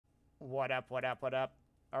What up, what up, what up?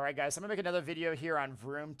 All right, guys, I'm gonna make another video here on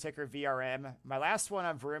Vroom, ticker VRM. My last one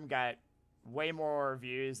on Vroom got way more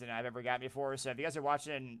views than I've ever gotten before. So if you guys are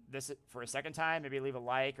watching this for a second time, maybe leave a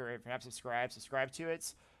like or perhaps subscribe to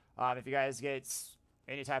it. If you guys get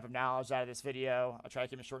any type of knowledge out of this video, I'll try to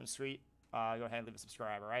keep it short and sweet. Go ahead and leave a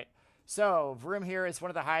subscribe, all right? So Vroom here is one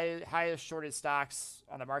of the highest shorted stocks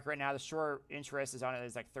on the market right now. The short interest is on it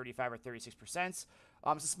is like 35 or 36%.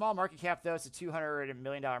 It's a small market cap though. It's a $200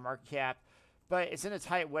 million market cap, but it's in a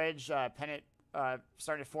tight wedge pennant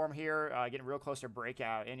starting to form here, getting real close to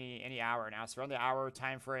breakout any hour now. So we're on the hour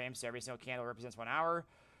time frame, so every single candle represents 1 hour.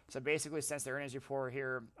 So basically, since the earnings report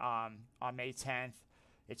here on May 10th,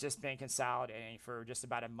 it's just been consolidating for just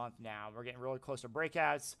about a month now. We're getting really close to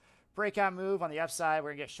breakouts. Breakout move on the upside.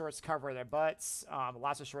 We're gonna get shorts cover their butts.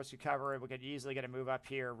 Lots of shorts could cover it. We could easily get a move up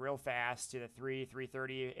here real fast to the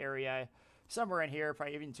 330 area, somewhere in here,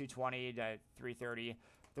 probably even 220 to 330.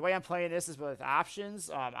 The way I'm playing this is with options.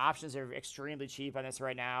 Options are extremely cheap on this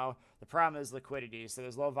right now. The problem is liquidity, so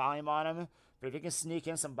there's low volume on them. But if you can sneak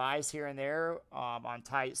in some buys here and there on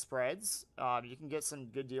tight spreads, you can get some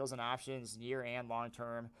good deals on options near and long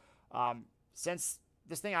term. Since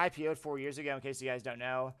this thing IPO'd 4 years ago, in case you guys don't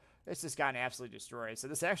know, it's just gotten absolutely destroyed. So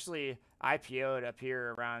this actually IPO'd up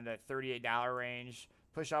here around the $38 range,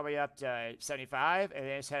 pushed all the way up to 75, and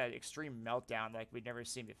then it's had an extreme meltdown like we'd never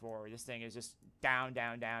seen before. This thing is just down,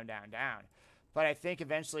 down, down, down, down. But I think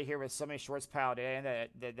eventually here with so many shorts piled in,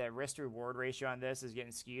 the risk-to-reward ratio on this is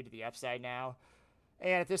getting skewed to the upside now.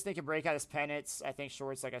 And if this thing can break out its pennants, I think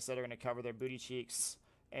shorts, like I said, are going to cover their booty cheeks.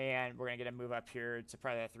 And we're going to get a move up here to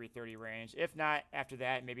probably that 330 range. If not, after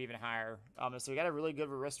that, maybe even higher. So we got a really good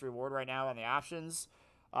risk-to-reward right now on the options.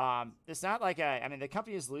 It's not like I mean, the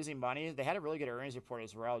company is losing money. They had a really good earnings report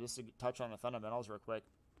as well, just to touch on the fundamentals real quick.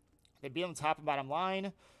 They'd be on the top and bottom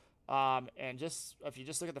line. And just if you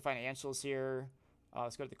just look at the financials here,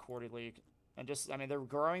 let's go to the quarterly, and just I mean they're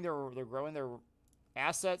growing their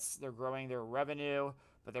assets, they're growing their revenue,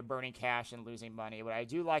 but they're burning cash and losing money. What I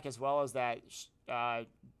do like as well is that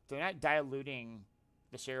they're not diluting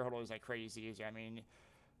the shareholders like crazy. I mean,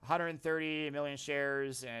 130 million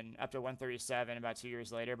shares and up to 137 about 2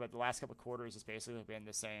 years later, but the last couple of quarters has basically been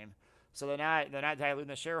the same. So they're not diluting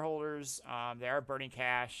the shareholders. They are burning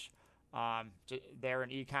cash. They're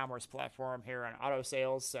an e-commerce platform here on auto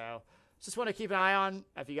sales. So just want to keep an eye on.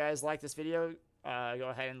 If you guys like this video, go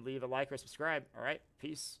ahead and leave a like or subscribe. All right,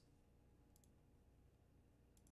 peace.